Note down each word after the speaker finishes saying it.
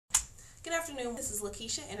Good afternoon, this is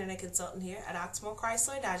Lakeisha, Internet Consultant here at Oxmoor,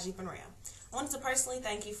 Chrysler, Dodge, Jeep, and Ram. I wanted to personally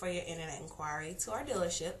thank you for your Internet inquiry to our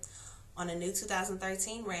dealership on a new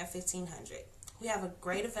 2013 Ram 1500. We have a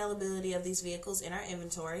great availability of these vehicles in our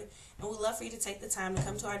inventory, and we'd love for you to take the time to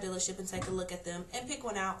come to our dealership and take a look at them and pick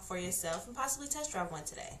one out for yourself and possibly test drive one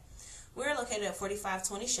today. We're located at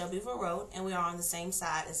 4520 Shelbyville Road, and we are on the same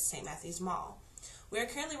side as the St. Matthews Mall. We are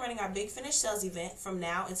currently running our Big Finish sales event from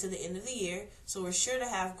now until the end of the year, so we're sure to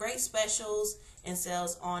have great specials and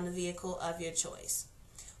sales on the vehicle of your choice.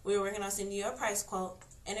 We are working on sending you a price quote,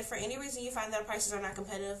 and if for any reason you find that our prices are not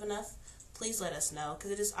competitive enough, please let us know,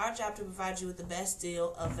 because it is our job to provide you with the best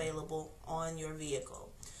deal available on your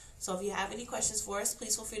vehicle. So if you have any questions for us,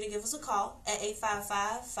 please feel free to give us a call at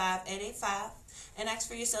 855-5885 and ask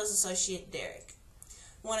for your sales associate, Derek.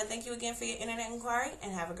 I want to thank you again for your Internet inquiry,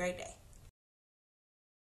 and have a great day.